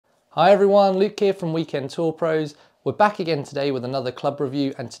Hi everyone, Luke here from Weekend Tour Pros. We're back again today with another club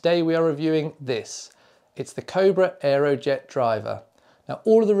review, and today we are reviewing this. It's the Cobra Aerojet Driver. Now,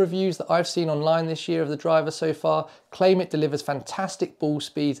 all of the reviews that I've seen online this year of the driver so far claim it delivers fantastic ball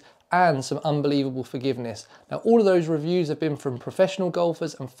speeds and some unbelievable forgiveness. Now, all of those reviews have been from professional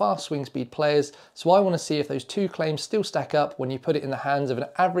golfers and fast swing speed players, so I want to see if those two claims still stack up when you put it in the hands of an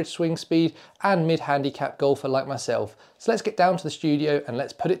average swing speed and mid-handicap golfer like myself. So let's get down to the studio and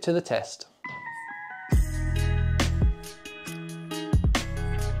let's put it to the test.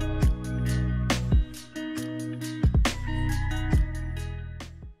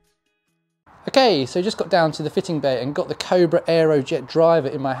 Okay, so just got down to the fitting bay and got the Cobra Aerojet Driver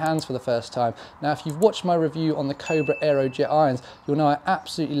in my hands for the first time. Now, if you've watched my review on the Cobra Aerojet irons, you'll know I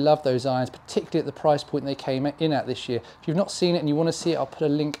absolutely love those irons, particularly at the price point they came in at this year. If you've not seen it and you want to see it, I'll put a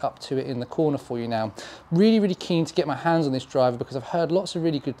link up to it in the corner for you now. Really keen to get my hands on this driver because I've heard lots of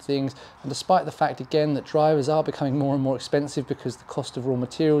really good things, and despite the fact again that drivers are becoming more and more expensive because the cost of raw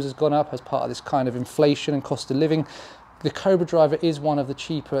materials has gone up as part of this kind of inflation and cost of living, the Cobra driver is one of the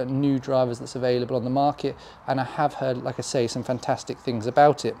cheaper new drivers that's available on the market, and I have heard, like I say, some fantastic things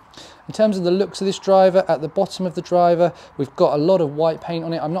about it. In terms of the looks of this driver, at the bottom of the driver we've got a lot of white paint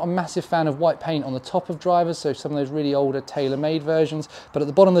on it. I'm not a massive fan of white paint on the top of drivers, so some of those really older tailor-made versions, but at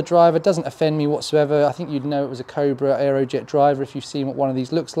the bottom of the driver it doesn't offend me whatsoever. I think you'd know it was a Cobra Aerojet driver if you've seen what one of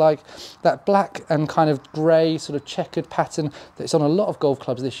these looks like. That black and kind of grey sort of checkered pattern that's on a lot of golf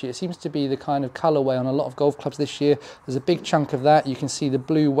clubs this year, it seems to be the kind of colourway on a lot of golf clubs this year. There's a big chunk of that. You can see the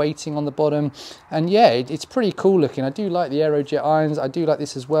blue weighting on the bottom, and yeah, it's pretty cool looking. I do like the Aerojet irons. I do like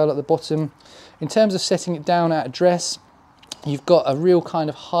this as well at the bottom. In terms of setting it down at address, you've got a real kind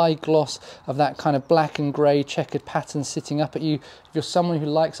of high gloss of that kind of black and grey checkered pattern sitting up at you. If you're someone who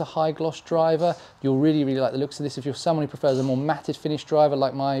likes a high gloss driver, you'll really like the looks of this. If you're someone who prefers a more matted finish driver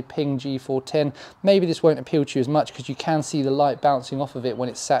like my Ping G410, maybe this won't appeal to you as much because you can see the light bouncing off of it when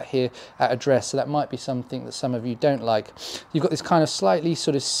it's sat here at address, so that might be something that some of you don't like. You've got this kind of slightly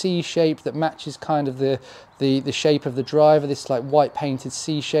sort of C shape that matches kind of the shape of the driver, this like white painted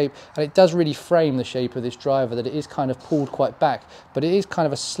C shape, and it does really frame the shape of this driver, that it is kind of pulled quite back, but it is kind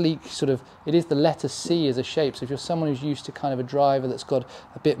of a sleek sort of, it is the letter C as a shape. So if you're someone who's used to kind of a driver that's got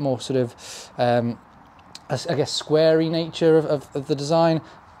a bit more sort of I guess squarey nature of the design,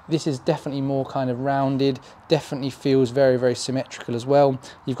 this is definitely more kind of rounded, definitely feels very symmetrical as well.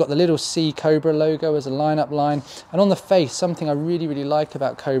 You've got the little C Cobra logo as a lineup line, and on the face, something I really like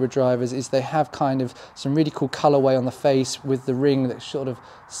about Cobra drivers is they have kind of some really cool colorway on the face with the ring that sort of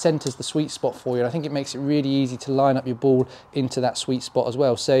centers the sweet spot for you, and I think it makes it really easy to line up your ball into that sweet spot as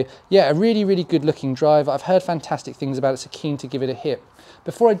well. So yeah, a really good looking driver. I've heard fantastic things about it, so keen to give it a hit.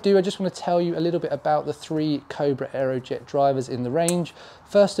 Before I do, I just want to tell you a little bit about the three Cobra Aerojet drivers in the range.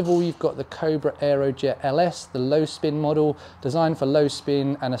 First of all, you've got the Cobra Aerojet LS, the low spin model, designed for low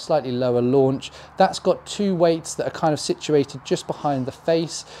spin and a slightly lower launch. That's got two weights that are kind of situated just behind the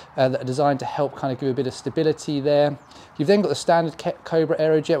face that are designed to help kind of give a bit of stability there. You've then got the standard Cobra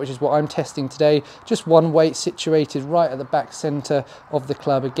Aerojet, which is what I'm testing today. Just one weight situated right at the back center of the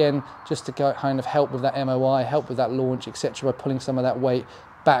club, again, just to kind of help with that MOI, help with that launch, etc., by pulling some of that weight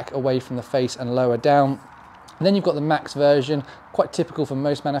back away from the face and lower down. And then you've got the max version, quite typical for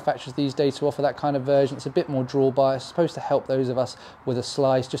most manufacturers these days to offer that kind of version. It's a bit more draw bias, supposed to help those of us with a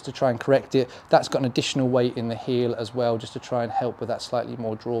slice just to try and correct it. That's got an additional weight in the heel as well, just to try and help with that slightly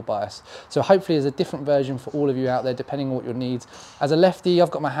more draw bias. So hopefully there's a different version for all of you out there, depending on what your needs. As a lefty, I've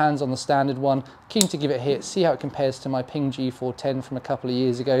got my hands on the standard one, keen to give it a hit, see how it compares to my Ping G410 from a couple of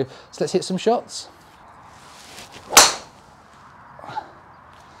years ago. So let's hit some shots.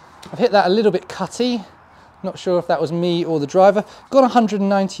 I've hit that a little bit cutty. Not sure if that was me or the driver. Got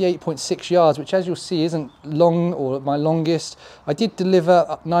 198.6 yards, which as you'll see isn't long or my longest. I did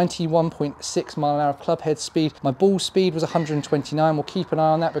deliver 91.6 mile/hour club head speed. My ball speed was 129. We'll keep an eye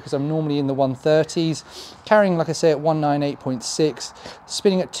on that because I'm normally in the 130s. Carrying, like I say, at 198.6,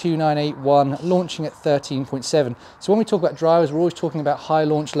 spinning at 2981, launching at 13.7. So when we talk about drivers, we're always talking about high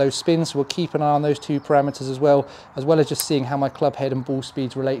launch, low spin, so we'll keep an eye on those two parameters as well as just seeing how my club head and ball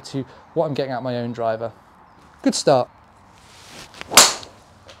speeds relate to what I'm getting out of my own driver. Good start.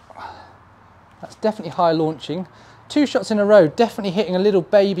 That's definitely high launching. Two shots in a row, definitely hitting a little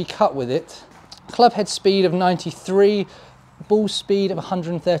baby cut with it. Club head speed of 93, ball speed of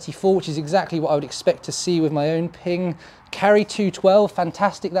 134, which is exactly what I would expect to see with my own Ping Carry 212,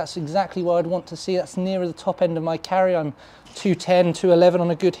 fantastic. That's exactly what I'd want to see. That's nearer the top end of my carry. I'm 210, 211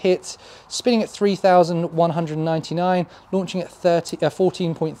 on a good hit, spinning at 3,199, launching at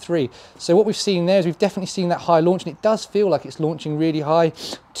 14.3. So what we've seen there is we've definitely seen that high launch, and it does feel like it's launching really high.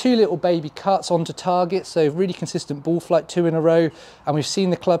 2 little baby cuts onto target, so really consistent ball flight, 2 in a row, and we've seen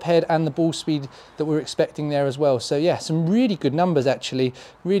the club head and the ball speed that we're expecting there as well. So yeah, some really good numbers actually,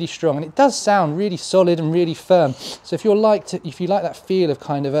 really strong, and it does sound really solid and really firm. So if you like that feel of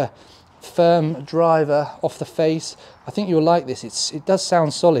kind of a firm driver off the face, I think you'll like this. It does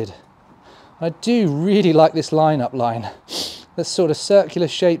sound solid. I do really like this line-up line. This sort of circular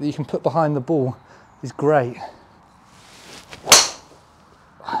shape that you can put behind the ball is great.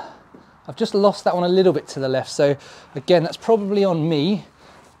 I've just lost that one a little bit to the left, so again, that's probably on me,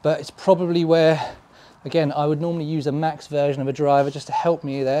 but it's probably where, again, I would normally use a max version of a driver just to help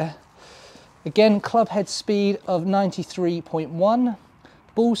me there. Again, club head speed of 93.1.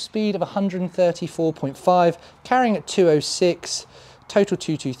 Ball speed of 134.5, carrying at 206, total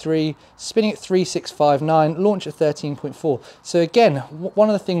 223, spinning at 3659, launch at 13.4. So again, one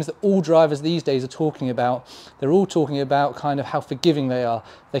of the things that all drivers these days are talking about, they're all talking about kind of how forgiving they are.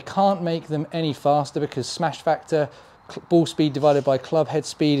 They can't make them any faster because smash factor, ball speed divided by club head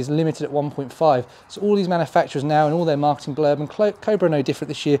speed is limited at 1.5. So all these manufacturers now in all their marketing blurb, and Cobra are no different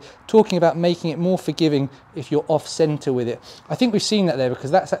this year, talking about making it more forgiving if you're off center with it. I think we've seen that there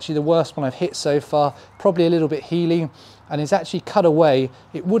because that's actually the worst one I've hit so far, probably a little bit heely, and it's actually cut away.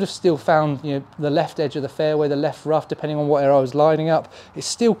 It would have still found, you know, the left edge of the fairway, the left rough, depending on what area I was lining up. It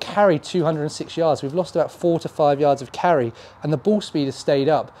still carried 206 yards. We've lost about 4 to 5 yards of carry, and the ball speed has stayed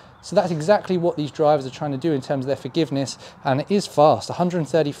up. So that's exactly what these drivers are trying to do in terms of their forgiveness, and it is fast.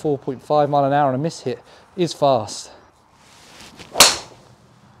 134.5 mile an hour on a miss hit is fast.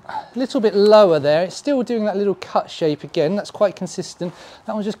 A little bit lower there. It's still doing that little cut shape again. That's quite consistent.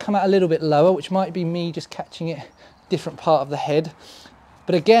 That one's just come out a little bit lower, which might be me just catching it different part of the head.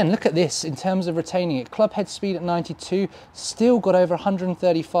 But again, look at this in terms of retaining it. Club head speed at 92, still got over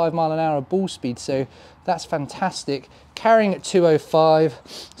 135 mile an hour ball speed, so that's fantastic. Carrying at 205,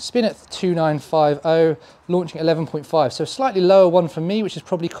 spin at 2950, launching at 11.5. So a slightly lower one for me, which has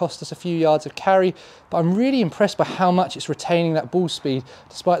probably cost us a few yards of carry, but I'm really impressed by how much it's retaining that ball speed,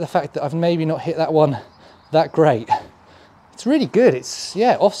 despite the fact that I've maybe not hit that one that great. It's really good. It's,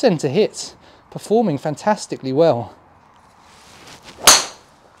 yeah, off-center hits, performing fantastically well.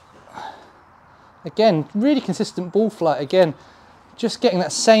 Again, really consistent ball flight. Again, just getting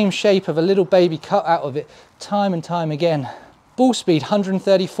that same shape of a little baby cut out of it time and time again. Ball speed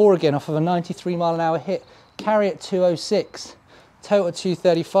 134 again off of a 93 mile an hour hit. Carry at 206, total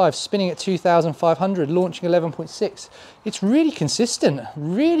 235, spinning at 2,500, launching 11.6. It's really consistent,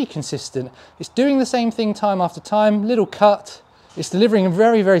 really consistent. It's doing the same thing time after time, little cut. It's delivering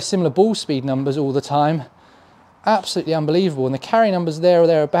very, very similar ball speed numbers all the time. Absolutely unbelievable, and the carry numbers there or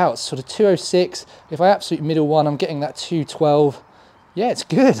thereabouts, sort of 206. If I absolute middle one, I'm getting that 212. Yeah, it's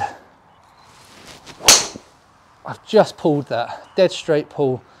good. I've just pulled that, dead straight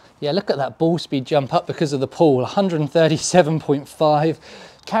pull. Yeah, look at that ball speed jump up because of the pull, 137.5.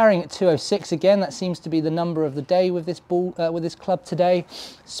 Carrying at 206 again, that seems to be the number of the day with this ball, with this club today.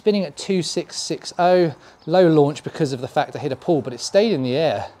 Spinning at 2660, low launch because of the fact I hit a pull, but it stayed in the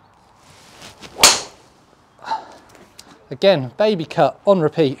air. Again, baby cut on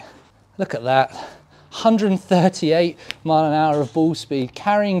repeat. Look at that. 138 mile an hour of ball speed,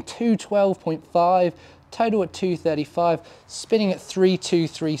 carrying 212.5, total at 235, spinning at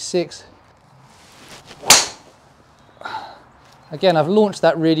 3236. Again, I've launched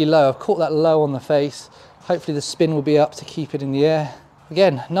that really low. I've caught that low on the face. Hopefully the spin will be up to keep it in the air.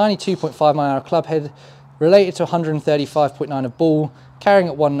 Again, 92.5 mile an hour club head, related to 135.9 of ball, carrying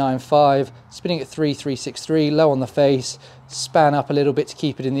at 195, spinning at 3363, low on the face, span up a little bit to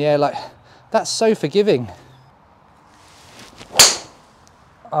keep it in the air. Like, that's so forgiving.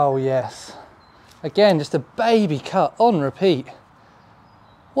 Oh yes. Again, just a baby cut on repeat.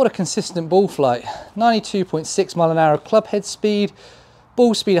 What a consistent ball flight. 92.6 mile an hour club head speed,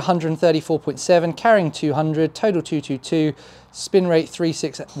 ball speed 134.7, carrying 200, total 222, spin rate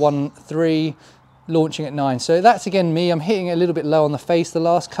 3613, launching at 9. So that's again me. I'm hitting it a little bit low on the face the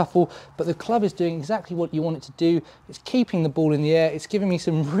last couple, but the club is doing exactly what you want it to do. It's keeping the ball in the air. It's giving me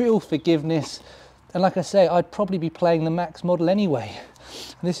some real forgiveness. And like I say, I'd probably be playing the max model anyway.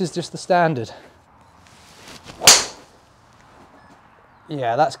 And this is just the standard.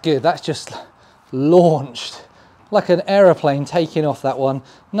 Yeah, that's good. That's just launched like an aeroplane taking off, that one.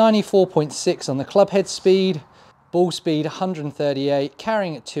 94.6 on the club head speed, ball speed 138,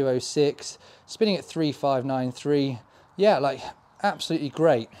 carrying at 206, spinning at 3593, yeah, like absolutely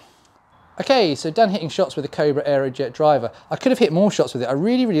great. Okay, so done hitting shots with the Cobra Aerojet Driver. I could have hit more shots with it. I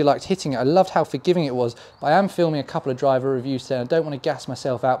really liked hitting it. I loved how forgiving it was, but I am filming a couple of driver reviews today. I don't want to gas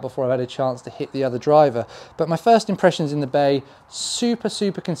myself out before I've had a chance to hit the other driver. But my first impressions in the bay, super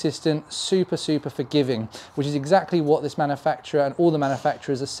consistent, super forgiving, which is exactly what this manufacturer and all the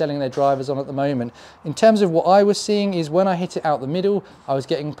manufacturers are selling their drivers on at the moment. In terms of what I was seeing is when I hit it out the middle, I was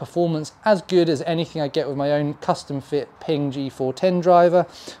getting performance as good as anything I get with my own custom fit Ping G410 driver.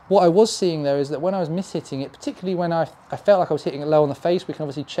 What I was seeing though is that when I was mishitting it, particularly when I felt like I was hitting it low on the face, we can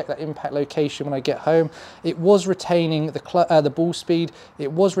obviously check that impact location when I get home, it was retaining the ball speed, it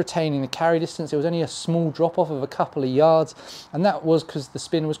was retaining the carry distance. It was only a small drop off of a couple of yards, and that was because the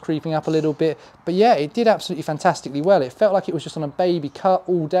spin was creeping up a little bit. But yeah, it did absolutely fantastically well. It felt like it was just on a baby cut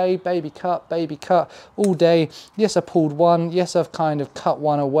all day, baby cut all day. Yes, I pulled one, yes, I've kind of cut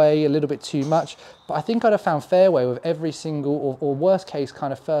one away a little bit too much, but I think I'd have found fairway with every single, or worst case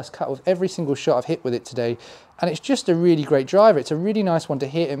kind of first cut with every single shot I've hit with it today. And it's just a really great driver. It's a really nice one to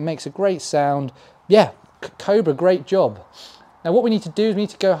hit. It makes a great sound. Yeah, Cobra, great job. Now what we need to do is we need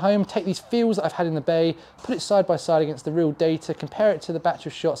to go home, take these feels that I've had in the bay, put it side by side against the real data, compare it to the batch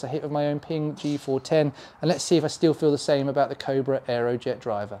of shots I hit with my own Ping G410, and let's see if I still feel the same about the Cobra Aerojet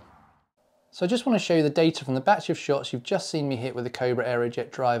Driver. So I just want to show you the data from the batch of shots you've just seen me hit with the Cobra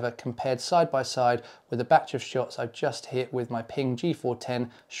Aerojet Driver compared side by side with the batch of shots I've just hit with my Ping G410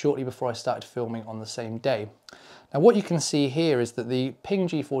 shortly before I started filming on the same day. Now what you can see here is that the Ping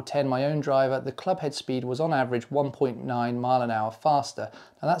G410, my own driver, the club head speed was on average 1.9 mile an hour faster.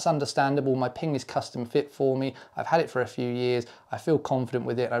 Now that's understandable, my Ping is custom fit for me, I've had it for a few years, I feel confident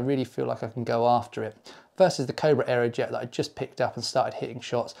with it, and I really feel like I can go after it. Versus the Cobra Aerojet that I just picked up and started hitting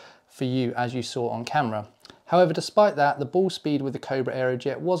shots for you as you saw on camera. However, despite that, the ball speed with the Cobra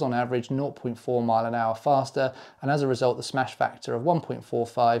Aerojet was on average 0.4 mile an hour faster, and as a result the smash factor of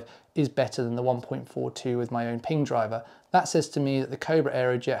 1.45 is better than the 1.42 with my own Ping driver. That says to me that the Cobra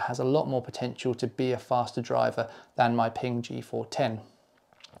Aerojet has a lot more potential to be a faster driver than my Ping G410.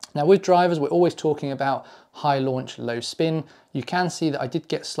 Now with drivers, we're always talking about high launch, low spin. You can see that I did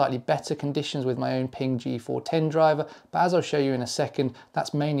get slightly better conditions with my own Ping G410 driver, but as I'll show you in a second,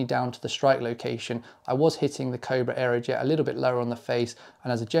 that's mainly down to the strike location. I was hitting the Cobra Aerojet a little bit lower on the face,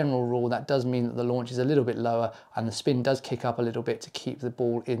 and as a general rule, that does mean that the launch is a little bit lower and the spin does kick up a little bit to keep the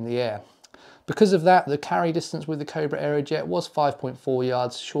ball in the air. Because of that, the carry distance with the Cobra Aerojet was 5.4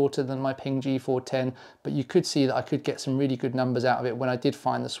 yards shorter than my Ping G410, but you could see that I could get some really good numbers out of it when I did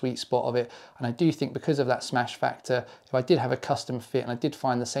find the sweet spot of it. And I do think because of that smash factor, if I did have a custom fit and I did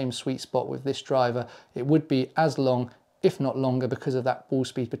find the same sweet spot with this driver, it would be as long, if not longer, because of that ball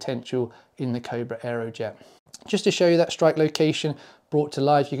speed potential in the Cobra Aerojet. Just to show you that strike location brought to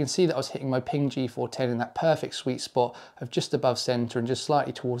life, you can see that I was hitting my Ping G410 in that perfect sweet spot of just above center and just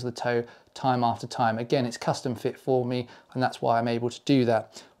slightly towards the toe time after time. Again, it's custom fit for me, and that's why I'm able to do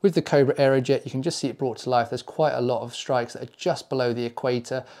that. With the Cobra Aerojet, you can just see it brought to life. There's quite a lot of strikes that are just below the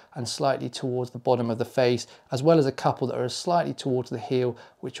equator and slightly towards the bottom of the face, as well as a couple that are slightly towards the heel,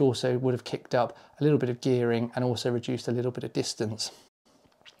 which also would have kicked up a little bit of gearing and also reduced a little bit of distance.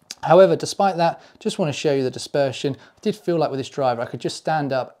 However, despite that, just want to show you the dispersion. I did feel like with this driver I could just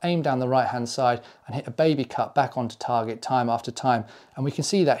stand up, aim down the right hand side and hit a baby cut back onto target time after time. And we can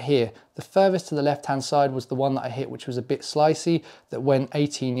see that here. The furthest to the left hand side was the one that I hit, which was a bit slicey, that went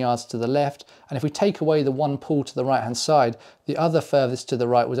 18 yards to the left. And if we take away the one pull to the right hand side, the other furthest to the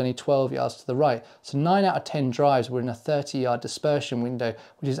right was only 12 yards to the right. So 9 out of 10 drives were in a 30-yard dispersion window,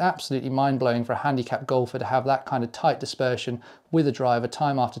 which is absolutely mind-blowing for a handicap golfer to have that kind of tight dispersion with a driver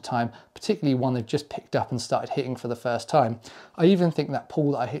time after time, particularly one they've just picked up and started hitting for the first time. I even think that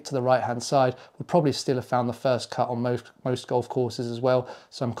pull that I hit to the right hand side would probably still have found the first cut on most golf courses as well.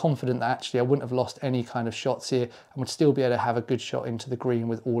 So I'm confident that actually I wouldn't have lost any kind of shots here and would still be able to have a good shot into the green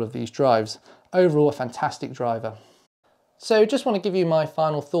with all of these drives. Overall, a fantastic driver. So just want to give you my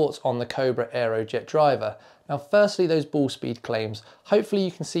final thoughts on the Cobra Aerojet Driver. Now firstly, those ball speed claims. Hopefully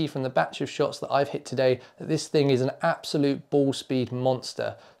you can see from the batch of shots that I've hit today that this thing is an absolute ball speed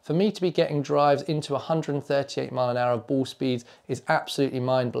monster. For me to be getting drives into 138 mile an hour ball speeds is absolutely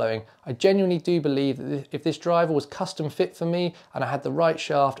mind-blowing. I genuinely do believe that if this driver was custom fit for me and I had the right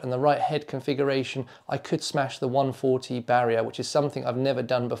shaft and the right head configuration, I could smash the 140 barrier, which is something I've never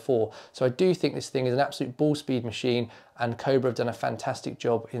done before. So I do think this thing is an absolute ball speed machine, and Cobra have done a fantastic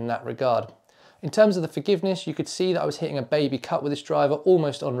job in that regard. In terms of the forgiveness, you could see that I was hitting a baby cut with this driver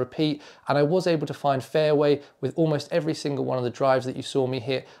almost on repeat, and I was able to find fairway with almost every single one of the drives that you saw me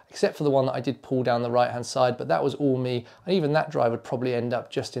hit, except for the one that I did pull down the right hand side, but that was all me, and even that drive would probably end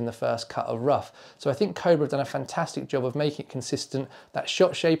up just in the first cut of rough. So I think Cobra have done a fantastic job of making it consistent. That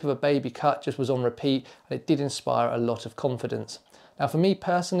shot shape of a baby cut just was on repeat, and it did inspire a lot of confidence. Now for me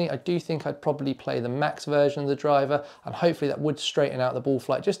personally, I do think I'd probably play the max version of the driver, and hopefully that would straighten out the ball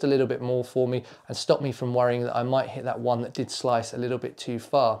flight just a little bit more for me and stop me from worrying that I might hit that one that did slice a little bit too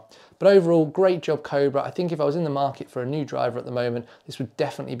far. But overall, great job Cobra. I think if I was in the market for a new driver at the moment, this would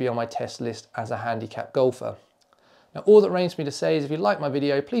definitely be on my test list as a handicap golfer. Now all that remains for me to say is if you like my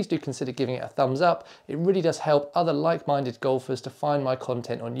video, please do consider giving it a thumbs up. It really does help other like-minded golfers to find my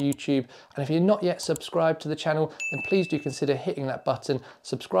content on YouTube. And if you're not yet subscribed to the channel, then please do consider hitting that button,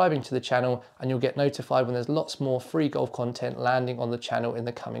 subscribing to the channel, and you'll get notified when there's lots more free golf content landing on the channel in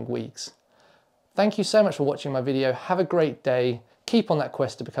the coming weeks. Thank you so much for watching my video. Have a great day. Keep on that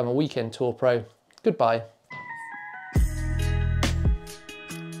quest to become a weekend tour pro. Goodbye.